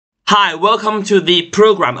Hi, welcome to the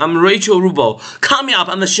program. I'm Rachel Rubo. Coming up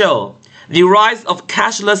on the show, the rise of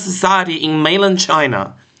cashless society in mainland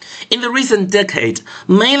China. In the recent decade,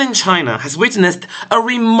 mainland China has witnessed a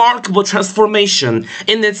remarkable transformation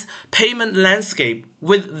in its payment landscape,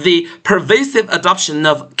 with the pervasive adoption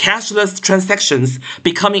of cashless transactions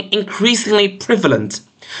becoming increasingly prevalent.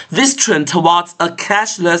 This trend towards a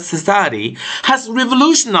cashless society has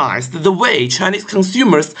revolutionized the way Chinese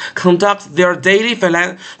consumers conduct their daily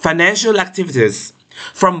financial activities.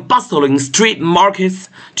 From bustling street markets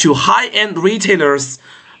to high-end retailers,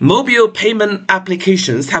 mobile payment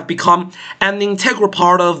applications have become an integral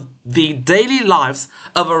part of the daily lives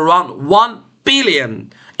of around 1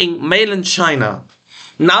 billion in mainland China.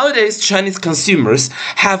 Nowadays, Chinese consumers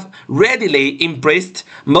have readily embraced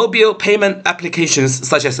mobile payment applications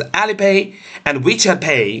such as Alipay and WeChat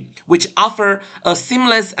Pay, which offer a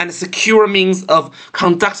seamless and secure means of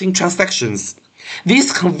conducting transactions.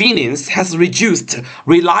 This convenience has reduced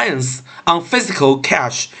reliance on physical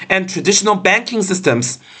cash and traditional banking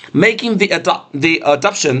systems, making the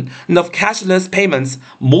adoption of cashless payments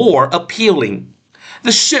more appealing.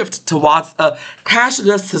 The shift towards a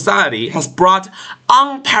cashless society has brought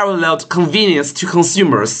unparalleled convenience to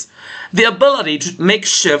consumers. The ability to make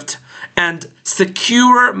swift and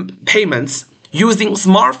secure payments using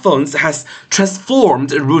smartphones has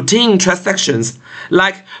transformed routine transactions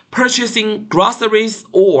like purchasing groceries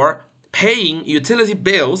or paying utility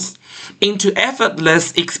bills into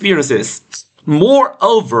effortless experiences.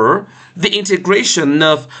 Moreover, the integration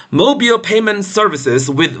of mobile payment services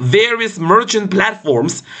with various merchant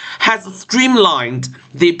platforms has streamlined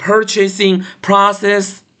the purchasing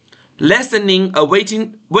process, lessening a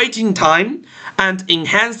waiting time and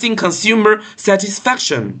enhancing consumer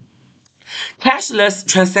satisfaction. Cashless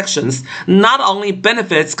transactions not only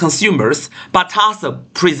benefits consumers but also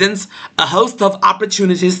presents a host of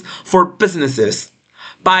opportunities for businesses.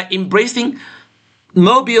 By embracing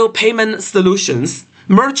mobile payment solutions,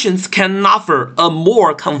 merchants can offer a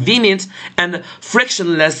more convenient and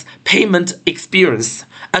frictionless payment experience,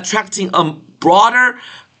 attracting a broader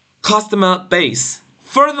customer base.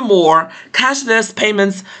 Furthermore, cashless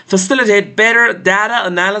payments facilitate better data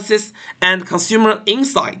analysis and consumer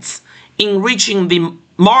insights, enriching the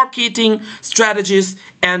marketing strategies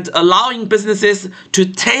and allowing businesses to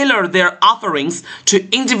tailor their offerings to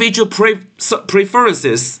individual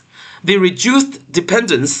preferences. The reduced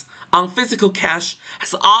dependence on physical cash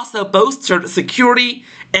has also bolstered security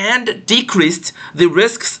and decreased the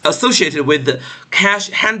risks associated with cash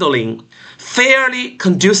handling, fairly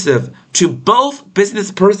conducive to both business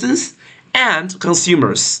persons and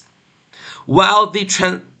consumers. While the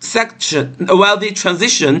transition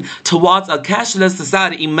towards a cashless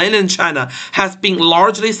society in mainland China has been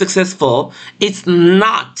largely successful, it's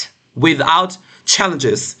not without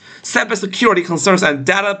challenges. Cybersecurity concerns and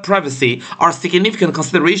data privacy are significant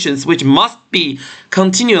considerations which must be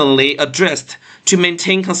continually addressed to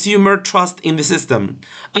maintain consumer trust in the system.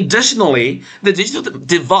 Additionally, the digital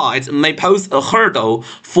divide may pose a hurdle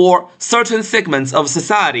for certain segments of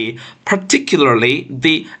society, particularly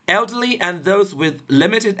the elderly and those with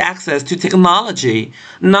limited access to technology.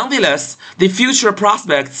 Nonetheless, the future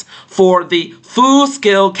prospects for the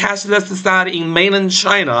full-scale cashless society in mainland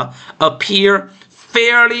China appear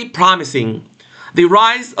fairly promising. The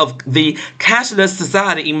rise of the cashless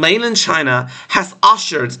society in mainland China has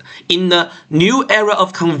ushered in a new era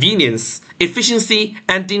of convenience, efficiency,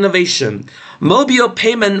 and innovation. Mobile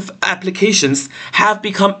payment applications have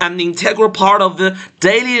become an integral part of the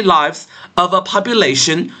daily lives of a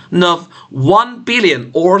population of 1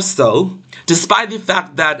 billion or so, despite the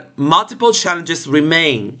fact that multiple challenges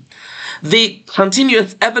remain. The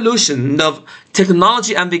continuous evolution of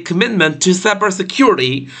technology and the commitment to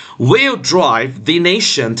cybersecurity will drive the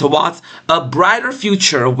nation towards a brighter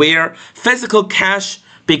future where physical cash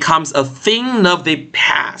becomes a thing of the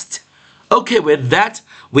past. Okay, with that,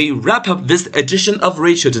 we wrap up this edition of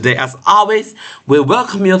Rachel today. As always, we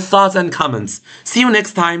welcome your thoughts and comments. See you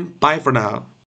next time. Bye for now.